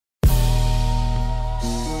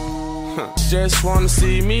Just wanna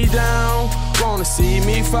see me down, wanna see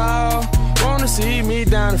me fall, wanna see me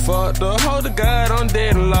down and fucked up. Hold the God, I'm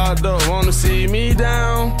dead and locked up. Wanna see me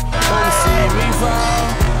down, wanna see me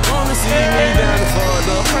fall, wanna see me down and fucked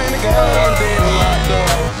up. Pray to God, I'm dead and locked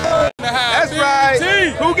up. That's right.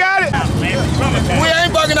 Who got it? We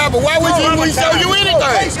ain't bugging out, but why would we show you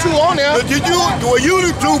anything? It's two on there. Were you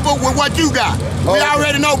the trooper with what you got? We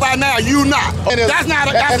already know by now you not. That's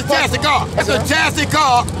a chassis car. That's a chassis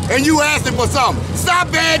car, and you asking for something.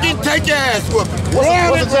 Stop begging, take your ass whooping.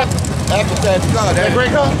 What's the That's a chassis car. That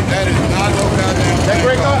great car? That is not no goddamn. That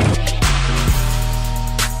great car?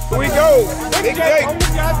 Here we go. Big Jake.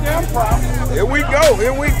 Here we go.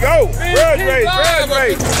 Here we go. Grudge race. Grudge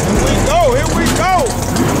race. Here we go. Here we go.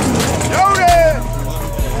 Jody.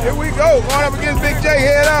 Here we go. Going up against Big Jake.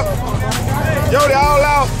 Head up. Jody all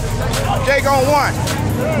out. Jake on one.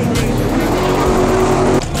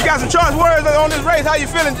 You got some choice words on this race. How you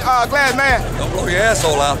feeling, Glass Man? Don't blow your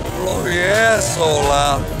asshole out. Blow your asshole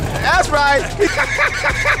out. That's right.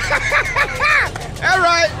 That's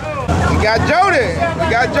right. We got Jody. We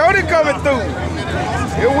got Jody coming through.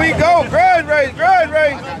 Here we go. Grudge race. Grudge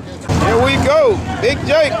race. Here we go. Big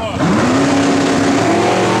Jake.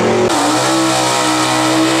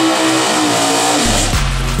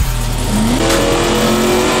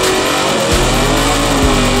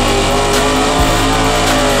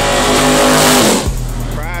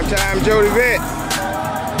 Primetime Jody Vette.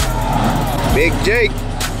 Big Jake.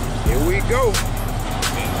 Here we go.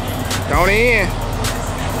 Tony in.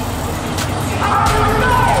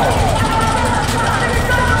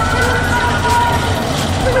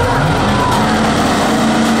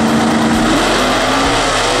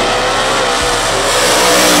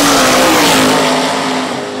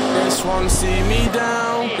 Just wanna see me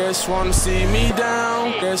down, just wanna see me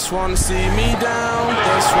down, just wanna see me down,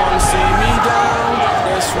 just wanna see me down,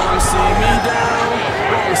 just wanna see me down,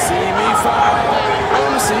 wanna see me fall,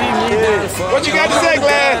 wanna see me down. What you got to say,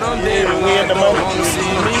 Glad? We in the moment. Wanna see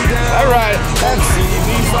me down. All right. Wanna see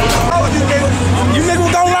me fall. You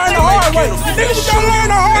niggas don't learn the hard way. Niggas don't learn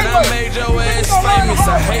the hard And I made your ass famous.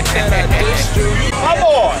 I hate that I dissed you. My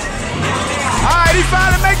boy. All right, he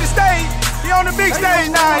finally make the stage. He on the big stage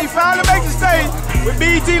now. He finally make the stage with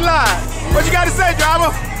BET Live. What you got to say,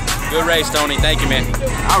 driver? Good race, Tony. Thank you, man.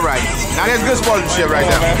 All right. Now that's good sportsmanship right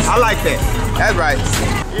there. I like that. That's right.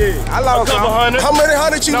 Yeah. I lost a couple hundred. How many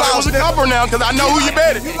hundred you lost? It was a couple now, because I know who you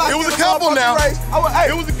betted. It was a couple now.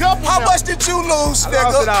 It was a couple. How much did you lose, nigga? I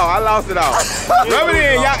lost it all. I lost it all. Rub it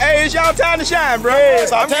in, y'all. Hey, it's y'all time to shine, bro. Yeah,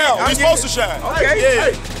 it's our town. We supposed to shine. Okay.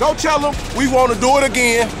 Yeah. Go tell them we want to do it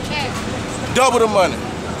again. Double the money.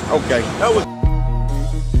 Okay. That was.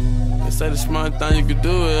 They say the smart thing you could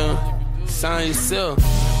do is sign yourself.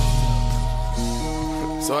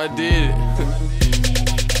 So I did it.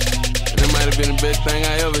 And it might have been the best thing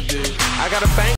I ever did. I got a bank.